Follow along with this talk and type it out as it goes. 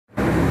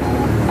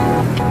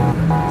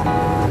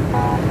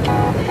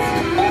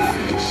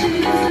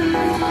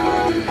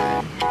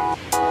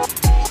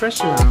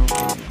Fresh lang.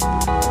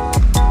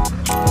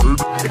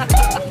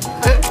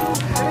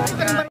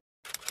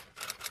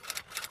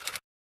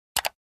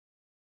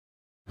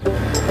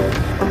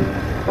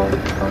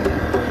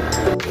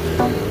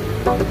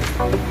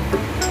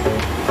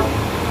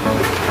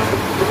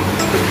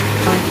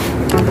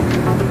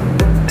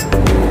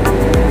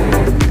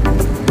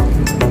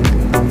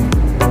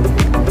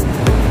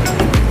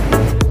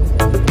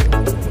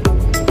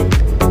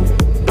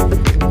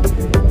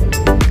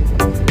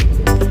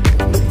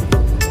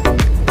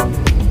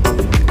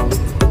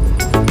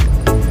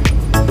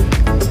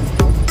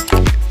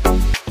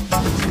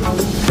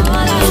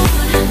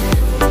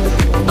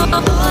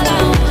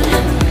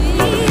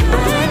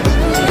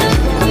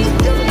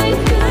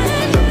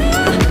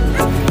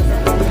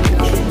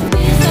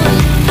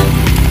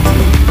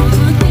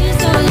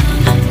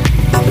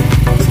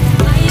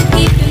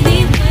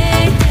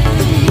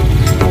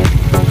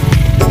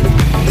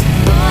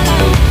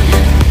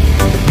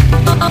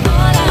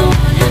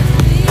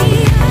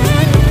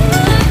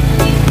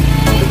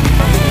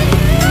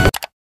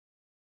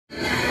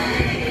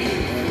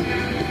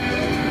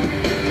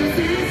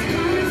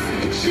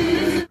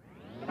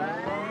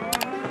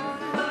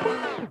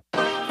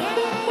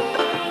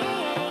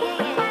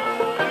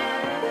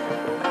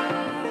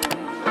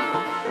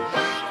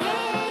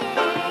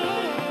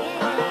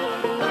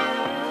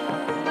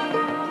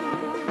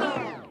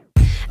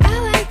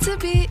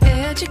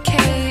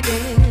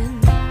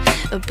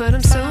 But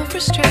I'm so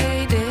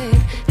frustrated.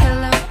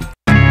 Hello.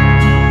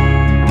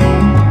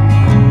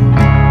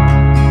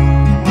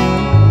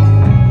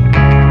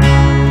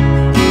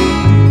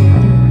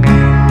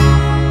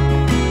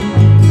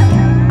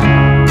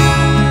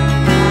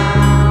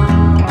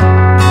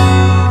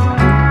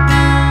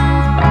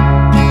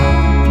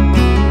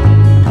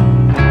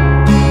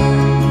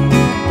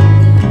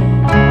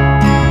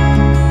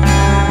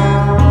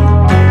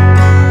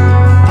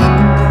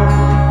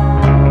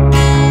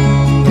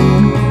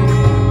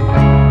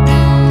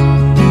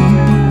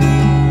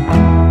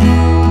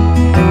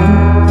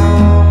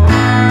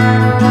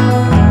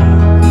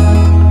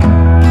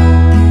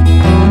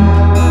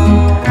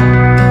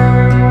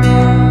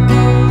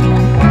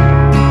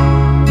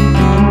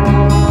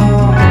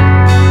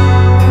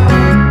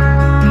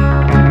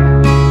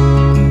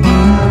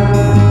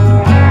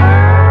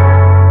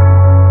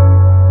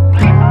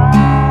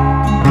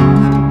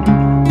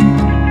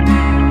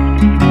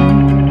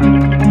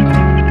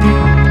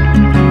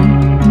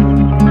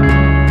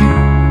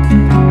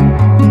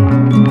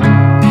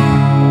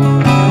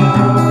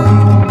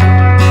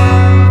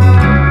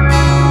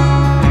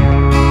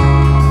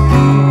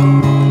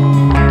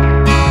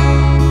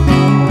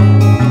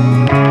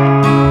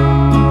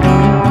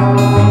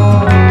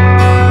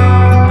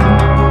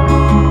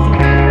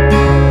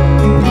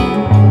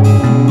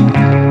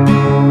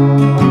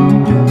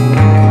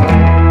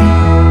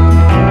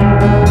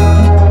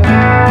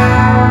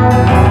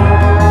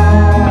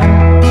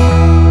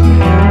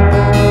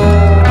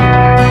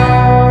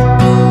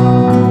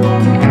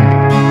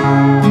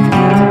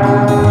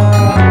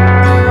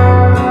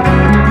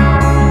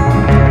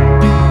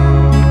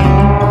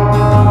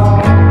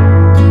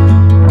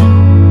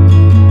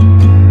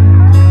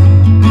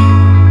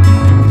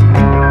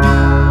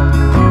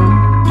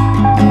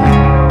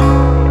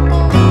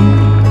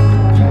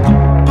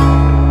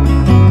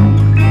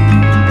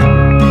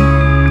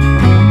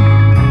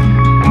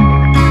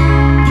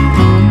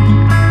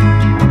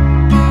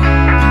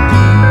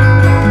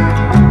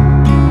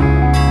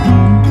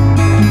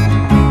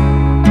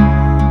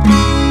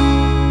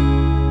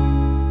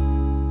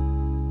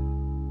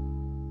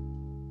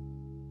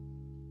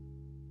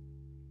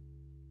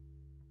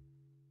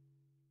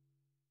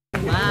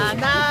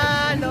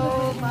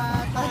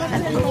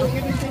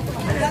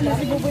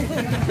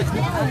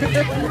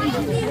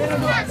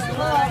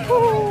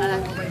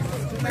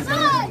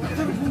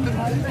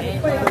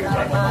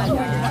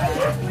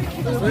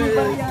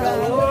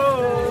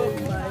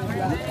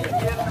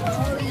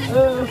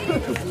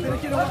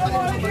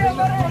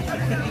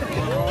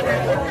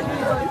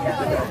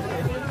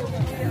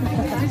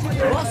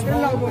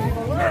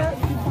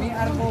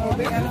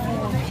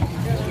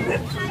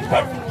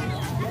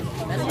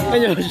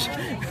 Ayos.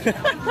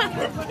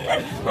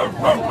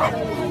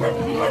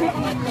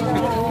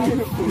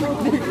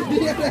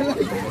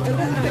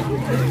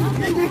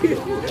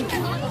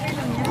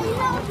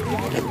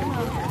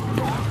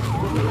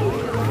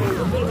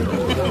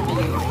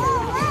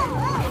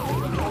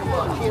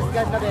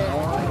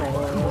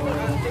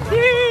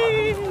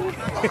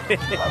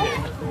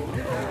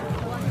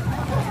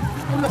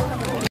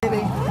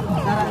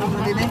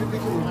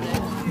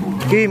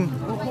 Kim.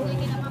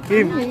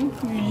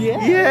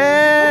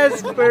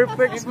 Yes,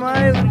 perfect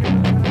smile.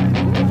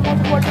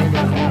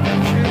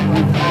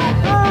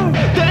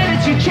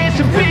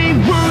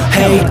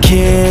 Hey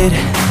kid,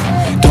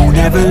 don't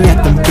ever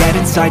let them get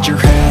inside your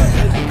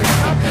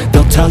head.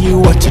 They'll tell you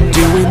what to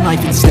do in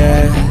life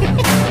instead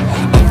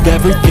of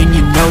everything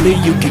you know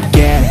that you could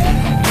get.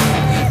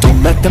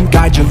 Don't let them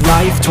guide your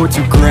life towards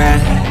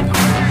regret.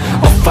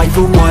 I'll fight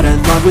for what I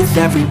love with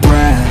every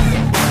breath.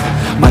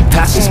 My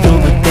past is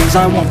filled with things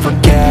I won't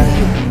forget.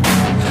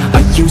 I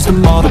used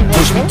them all to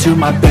push me to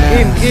my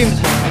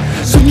best.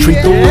 So treat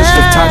the worst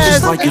of times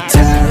just like a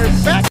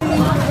test.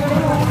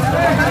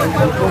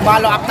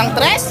 Bumalo up ng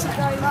tres.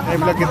 Hey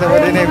vlog kita ba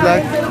din, hey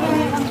vlog.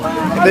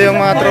 Ito yung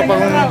mga tropa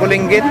kong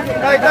bulinggit.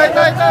 Toy.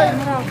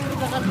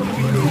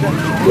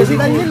 Kasi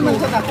Daniel man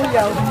sa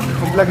kakulyaw.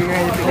 Vlog nga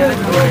ito.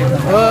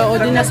 O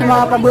di na sa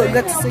mga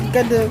pabugat sa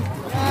sigado.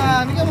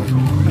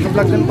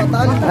 Vlog ng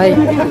pataan. Ay.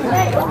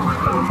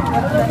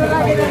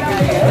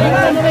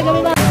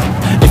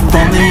 If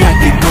only I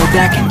could go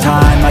back in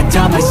time, I'd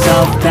tell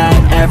myself that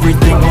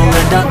everything will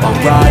end up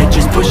alright.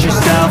 Just push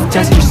yourself,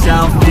 test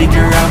yourself,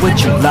 figure out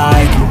what you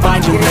like.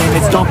 Find your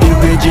limits, don't be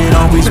rigid,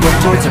 always work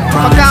towards a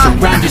prize.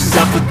 Surround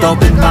yourself with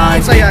open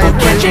minds, people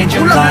can change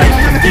your life.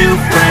 A few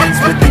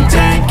friends with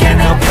intent can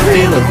help you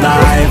feel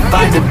alive.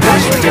 Find a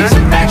passion, take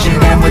some action,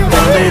 and with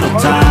a little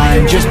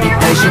time, just be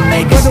patient,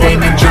 make a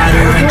statement, try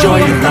to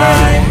enjoy your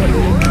life.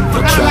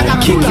 They'll try to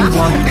kick you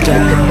while you're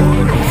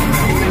down.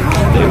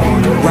 They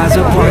wanna rise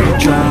up while you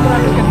drown.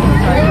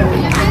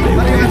 They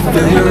wanna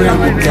fill your head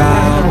with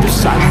doubt. They're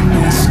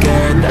silently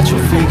scared that you'll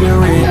figure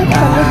it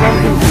out.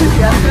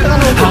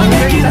 I'll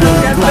make it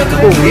look like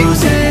I'm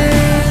losing.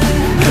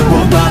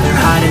 Won't bother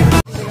hiding.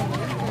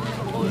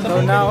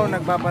 So now,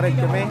 nagpaparade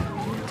kami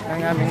ang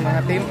aming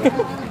mga team.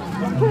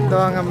 Ito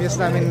ang amuse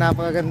namin,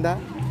 napakaganda.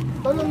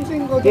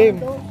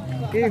 Kim.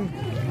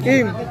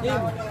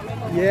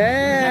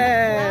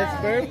 Yes!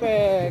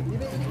 Perfect!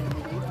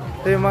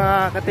 Ito yung mga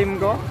ka-team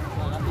ko.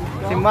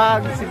 Si Mag,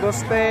 si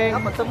Bosteng,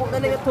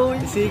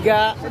 si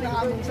Siga,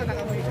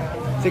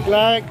 si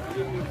Clark.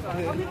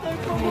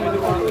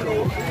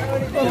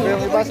 Ito yung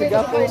iba, si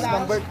Gapus,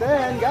 number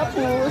 10,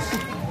 Gapus.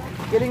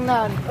 Kiling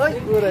nan.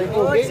 Guray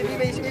po. Si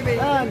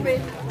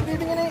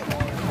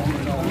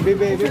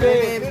Bibe.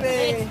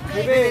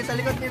 Bibe. Sa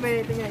likod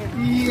Bibe. Tingnan.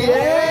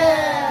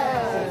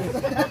 Yes!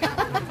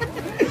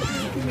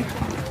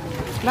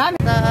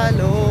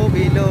 Talo,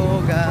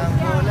 bilog ang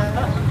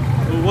bola.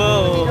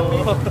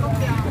 Wow!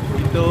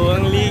 Ito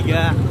ang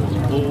liga.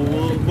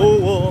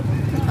 Oo.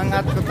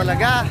 Angat ko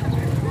talaga.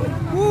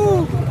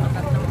 Woo!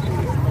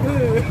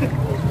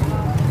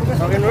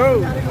 Rock and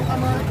roll.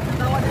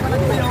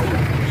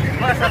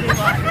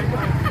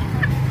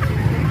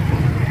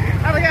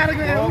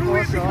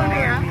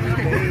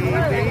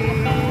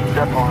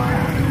 Step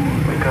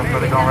 1, wake up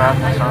early, gonna rise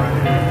the sun.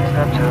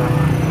 Step 2,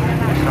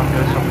 do some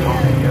good, something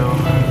for you.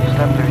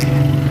 Step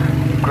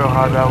 3, grow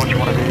hard about what you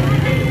wanna be.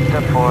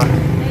 Step 4,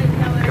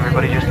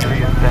 everybody just do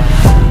your thing.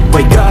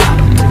 Wake up,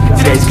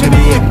 today's gonna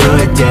be a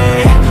good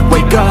day.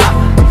 Wake up,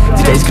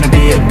 today's gonna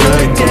be a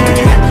good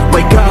day.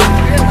 Wake up,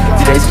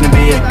 today's gonna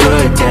be a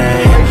good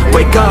day.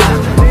 Wake up,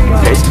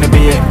 today's gonna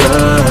be a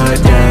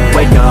good day.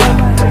 Wake up,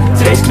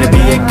 today's gonna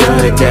be a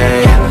good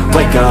day.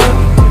 Wake up,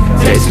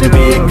 today's gonna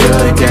be a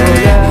good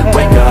day.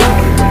 Wake up,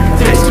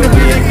 today's gonna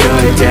be a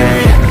good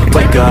day.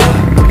 Wake up,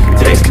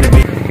 today's gonna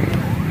be.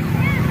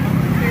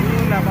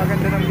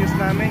 Napaganda ng views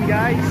namin,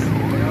 guys.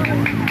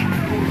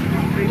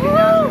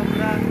 Woo!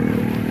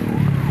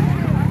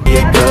 Be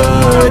a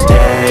good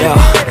day.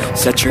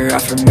 Set your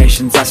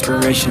affirmations,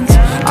 aspirations.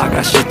 I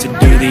got shit to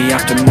do, the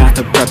aftermath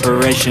of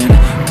preparation.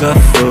 Good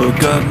food,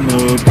 good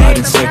mood, blood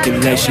in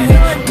circulation.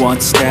 One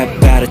step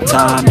at a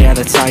time, yeah,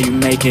 that's how you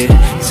make it.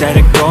 Set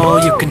a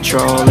goal you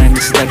control and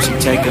the steps you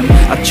take them.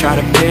 I try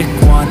to pick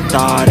one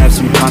thought, have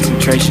some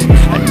concentration.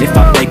 And if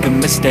I make a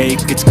mistake,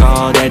 it's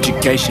called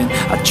education.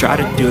 I try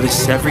to do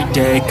this every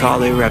day,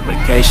 call it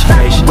replication.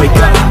 Wake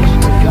up,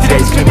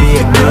 today's gonna be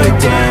a good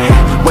day.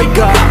 Wake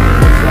up,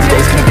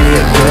 today's gonna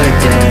be a good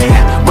day.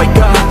 Wake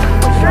up,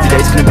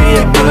 today's gonna be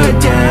a good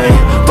day.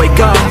 Wake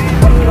up,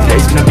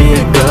 today's gonna be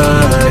a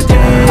good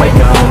day. Wake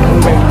up,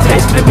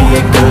 today's gonna be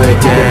a good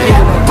day.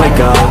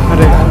 Wake up,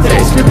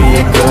 today's gonna be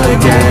a good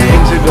day.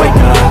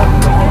 Wake up,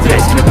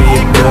 today's gonna be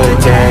a good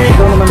day.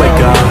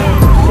 Wake up,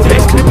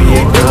 today's gonna be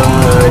a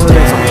good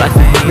day. Life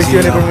ain't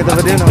easy, yo.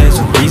 I think there's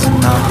a reason,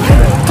 though.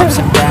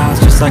 Ups and downs,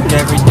 just like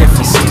every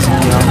different season,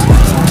 yo.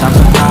 Sometimes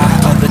I'm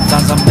high, other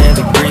times I'm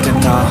barely breathing,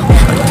 though.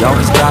 But you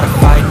always gotta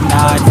fight and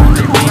hide from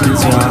the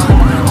demons, yo.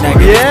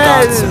 Negative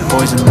thoughts and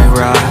poison they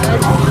ride.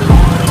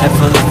 Head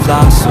full of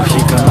flies, so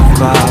here come the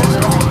clouds.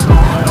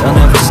 They'll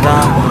never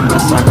stop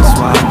unless I can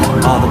swap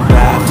all the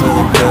bad for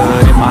the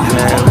good in my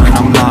head when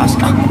I'm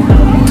lost.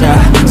 Yeah,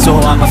 so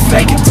I'ma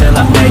fake it till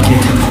I make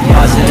it.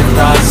 Positive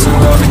thoughts are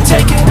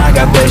overtaken, I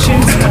got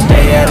patience. One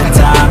day at a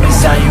time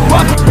is how you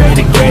operate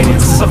a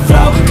cadence. So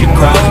flow, you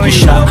grow, you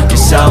show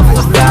yourself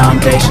a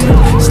foundation.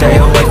 Stay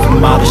away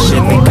from all the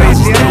shit that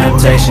causes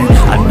temptation.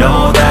 I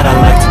know that I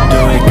like to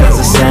do it cause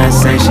it's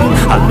sensation.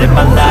 I live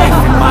my life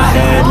in my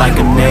head like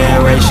a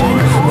narration.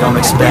 Don't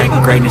expect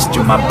greatness,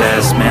 do my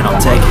best, man,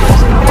 I'll take it.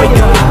 Wake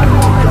up,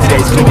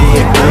 today's gonna be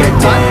a good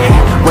day.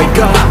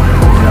 Wake up,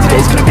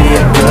 today's gonna be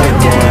a good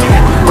day.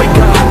 Wake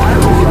up,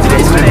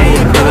 today's gonna be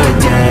a good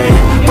day.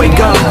 Wake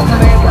up,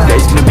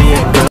 today's gonna be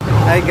a good.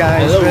 Hi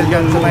guys,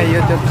 welcome to my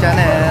YouTube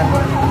channel.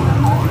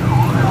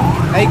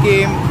 Hi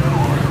Kim.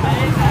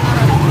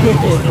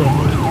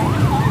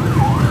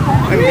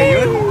 Ang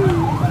gayon.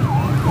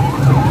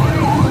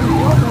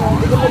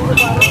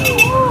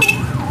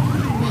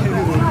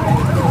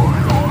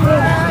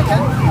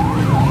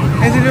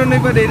 sino na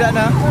iba data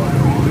na?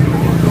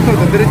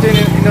 Diretso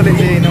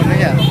Indonesia na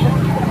ya.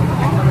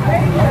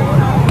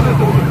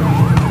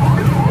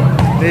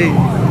 Hey,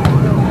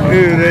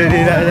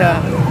 ready na ya.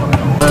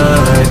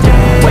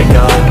 Wake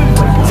up,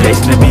 today's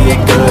gonna be a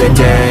good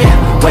day.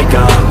 Wake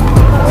up,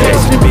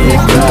 today's gonna be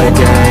a good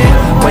day.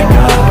 Wake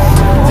up,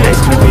 today's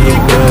gonna be a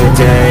good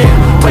day.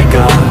 Wake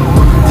up,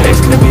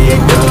 today's gonna be a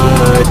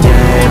good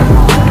day.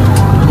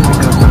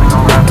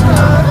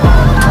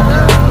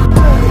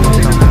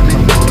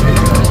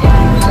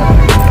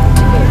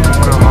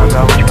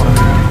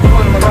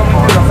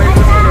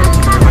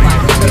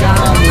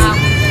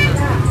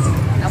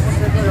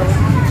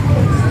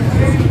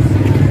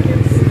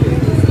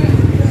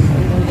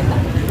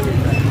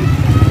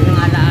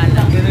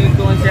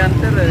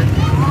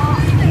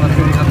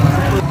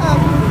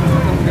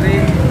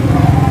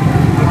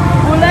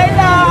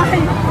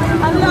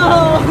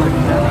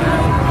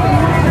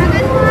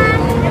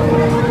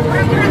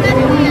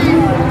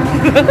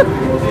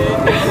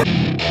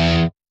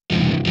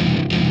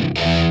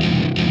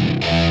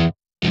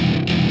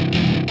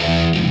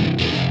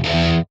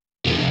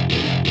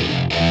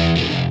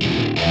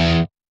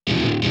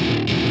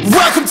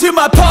 Welcome to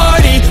my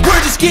party,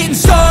 we're just getting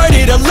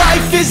started. A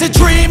life is a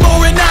dream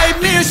or a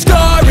nightmare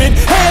scarring.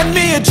 Hand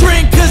me a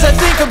drink cause I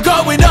think I'm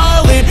going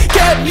all in.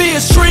 Get me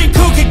a shrink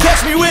who can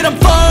catch me when I'm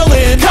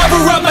falling.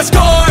 Cover up my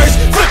scars,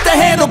 flip the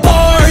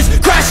handlebars.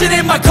 Crashing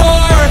in my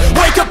car,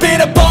 wake up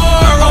in a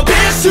bar. I'll be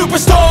a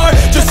superstar,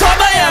 just on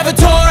my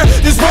avatar.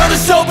 This world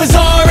is so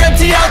bizarre,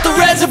 empty out the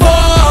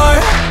reservoir.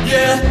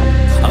 Yeah,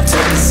 I'm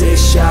taking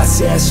 6 shots,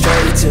 yeah,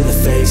 straight to the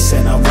face.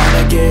 And I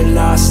wanna get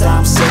lost,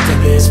 I'm sick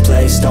of this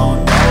place.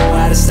 Don't know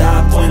how to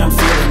stop when I'm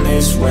feeling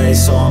this way.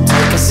 So I'm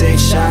taking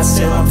 6 shots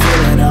till I'm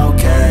feeling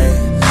okay.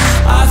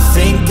 I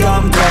think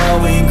I'm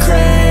going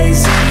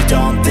crazy,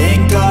 don't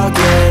think I'll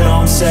get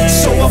home safe.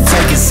 So I'm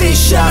taking 6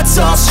 shots,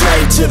 all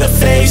straight to the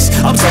face.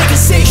 I'm taking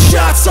 6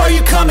 shots, are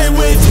you coming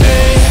with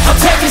me? I'm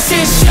taking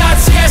 6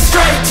 shots, yeah,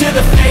 straight to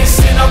the face.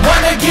 And I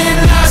wanna get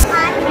lost.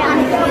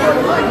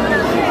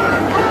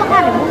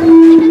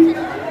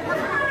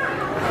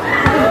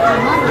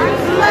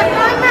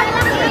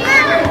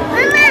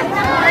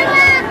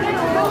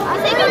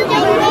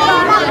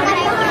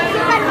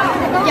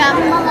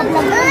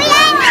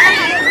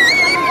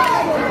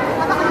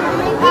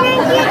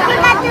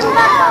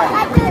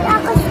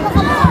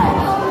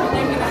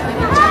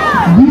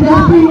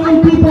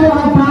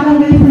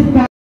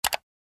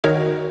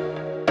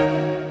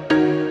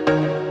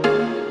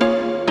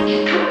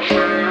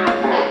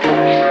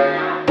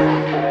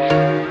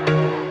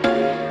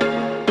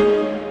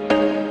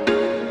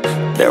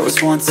 There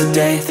was once a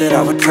day that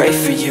I would pray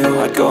for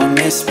you. I'd go and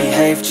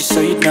misbehave just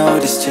so you'd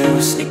notice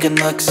too. Sneaking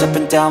looks up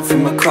and down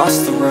from across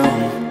the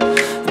room.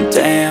 And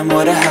damn,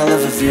 what a hell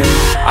of a view.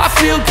 I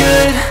feel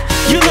good,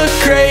 you look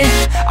great,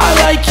 I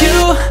like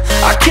you,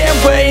 I can't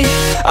wait.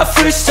 A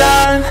first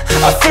time,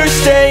 a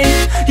first date.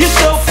 You're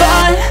so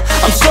fine,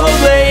 I'm so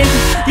late.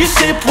 You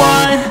sip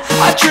wine,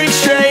 I drink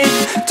straight.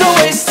 Don't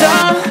waste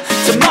time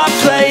to my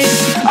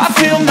place. I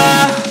feel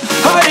my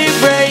heart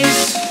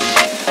erase.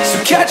 So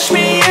catch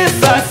me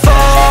if I fall.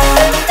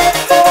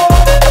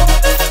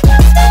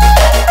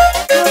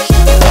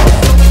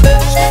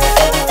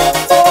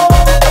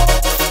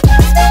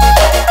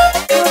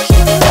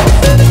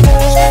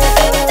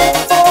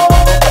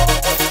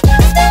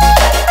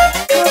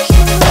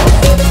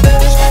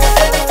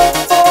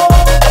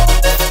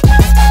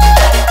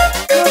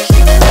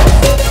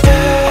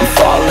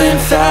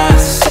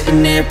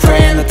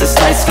 Praying that this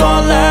night's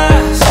gonna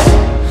last.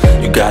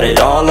 You got it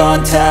all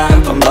on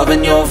tap, I'm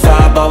loving your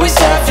vibe, always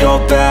have your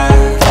back.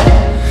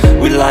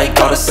 We like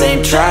all the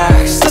same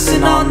tracks,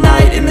 listen all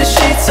night in the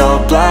sheets all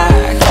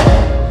black.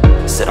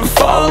 Said I'm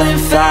falling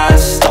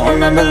fast, don't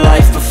remember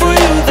life before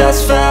you,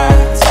 that's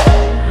fact.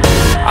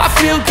 I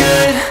feel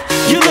good,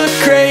 you look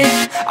great,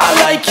 I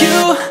like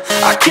you,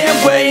 I can't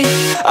wait.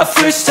 A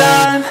first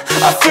time,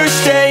 a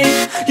first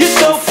date. You're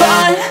so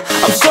fine,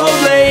 I'm so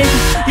late.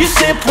 You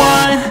sip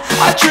wine,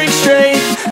 I drink straight.